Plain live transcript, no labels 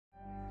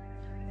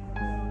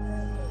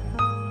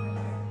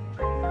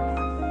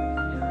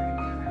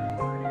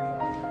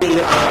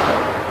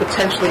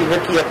potentially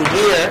Rookie of the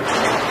Year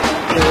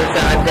is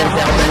Denzel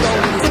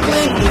Mensah.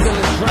 Typically, he's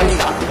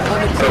unstoppable.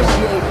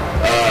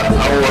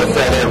 I don't want to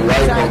say I didn't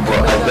like him,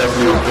 but I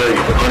definitely was very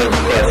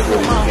unimpressed with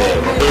his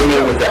game. He came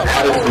in with the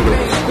attitude of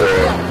the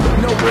scorer,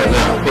 but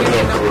not putting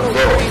up the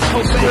results.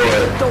 He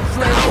scored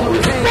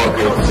countless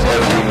buckets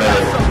every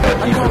night.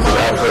 Defensive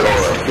effort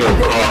on a kill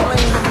clock.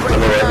 I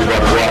know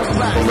everybody watching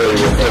is familiar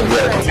with him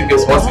yet. I think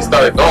once he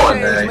started going,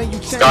 man,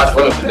 Scott's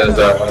winning for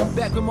Denzel.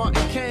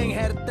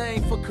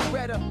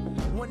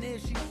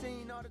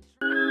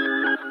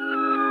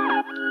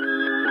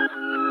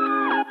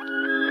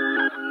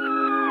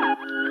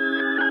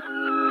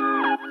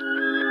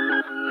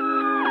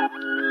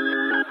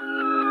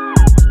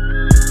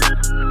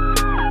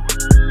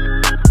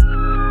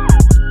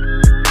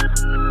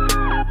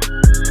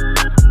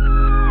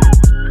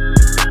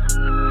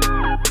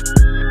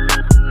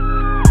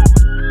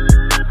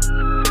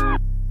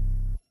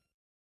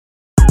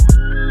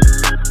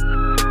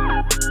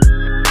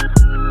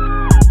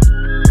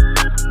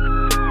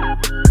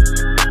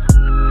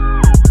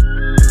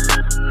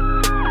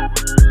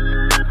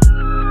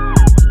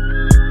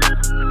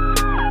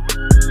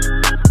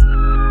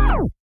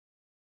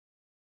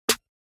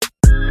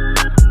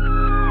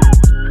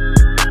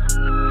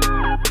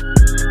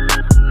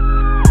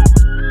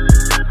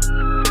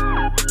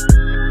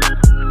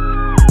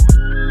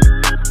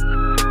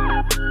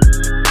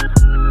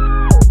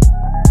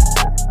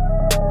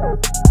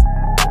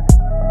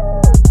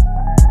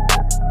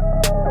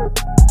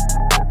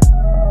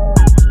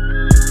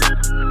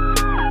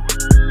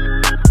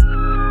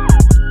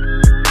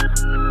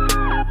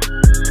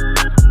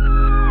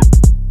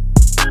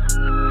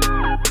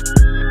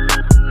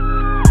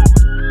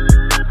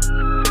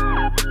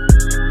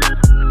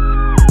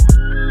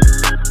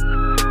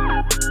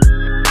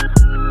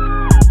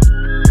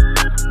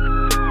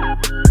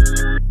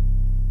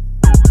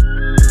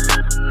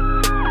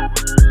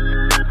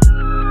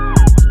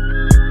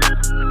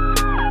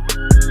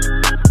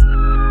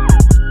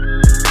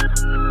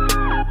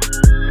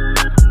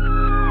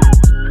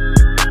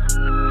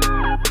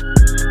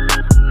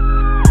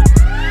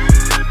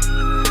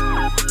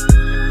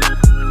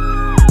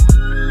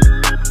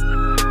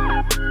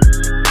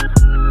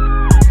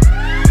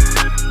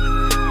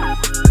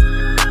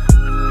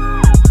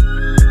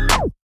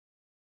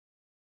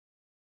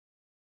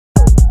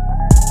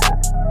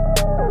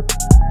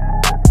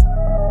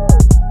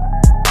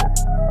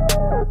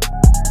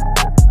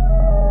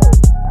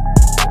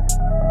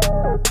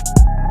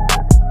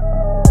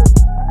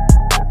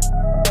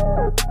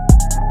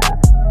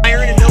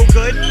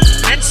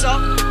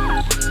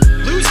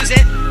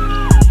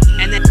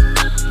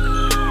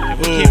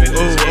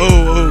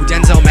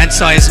 Denzel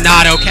Mensah is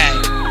not okay.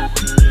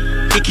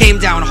 He came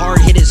down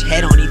hard, hit his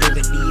head on either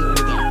the knee or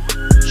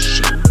the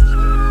shin.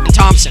 And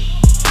Thompson.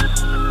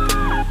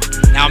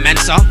 Now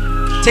Mensah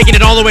taking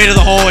it all the way to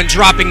the hole and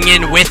dropping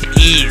in with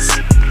ease.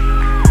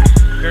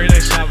 Very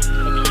nice job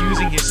of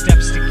using his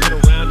steps to get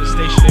around a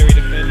stationary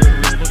defender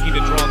who was looking to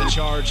draw the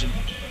charge, and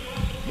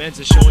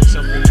Mensah showing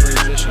something in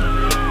transition.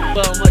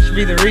 Well, must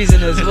be the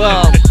reason as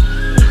well.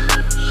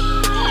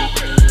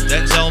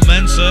 Denzel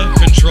Mensah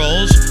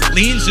controls,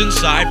 leans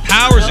inside,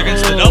 powers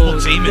against the double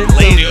team, and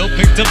Ladio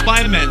picked up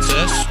by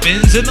Mensah,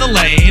 spins in the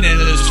lane, and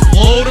his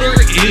floater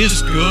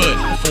is good.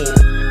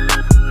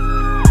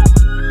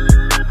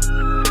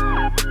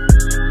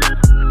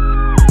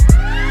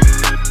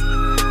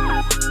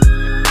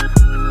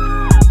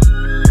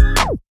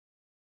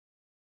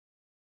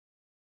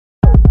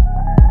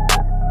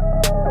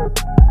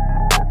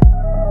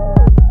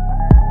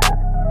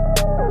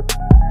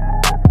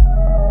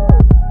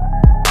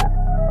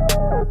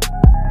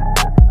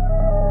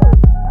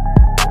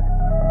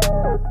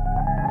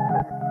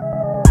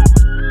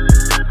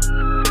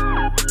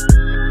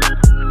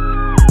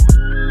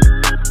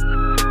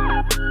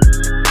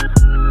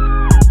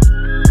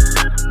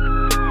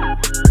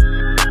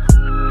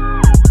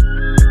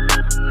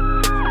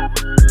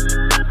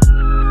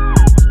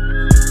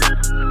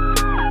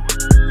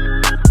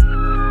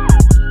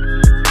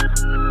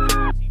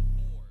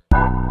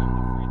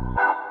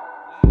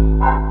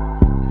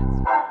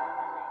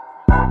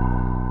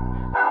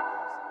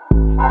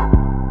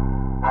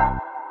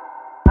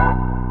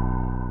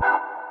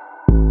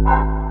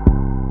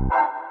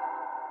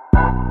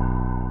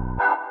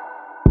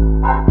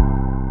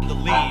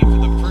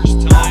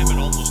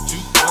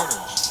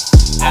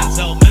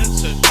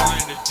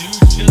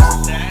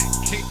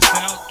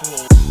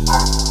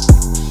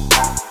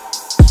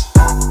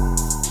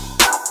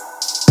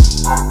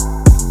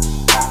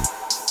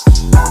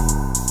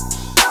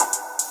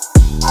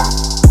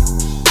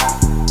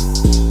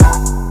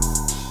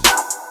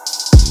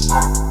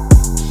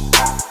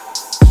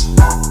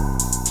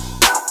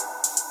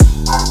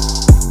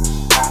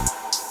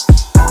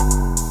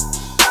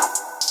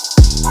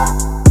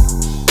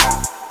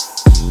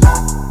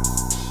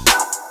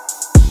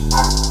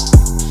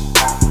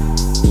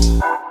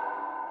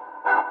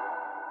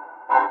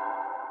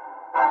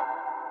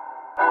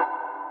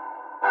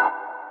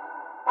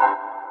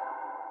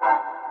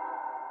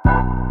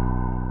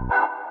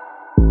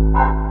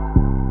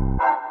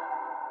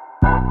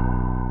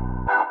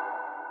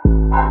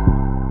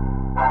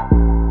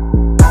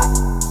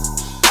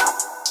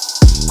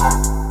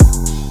 You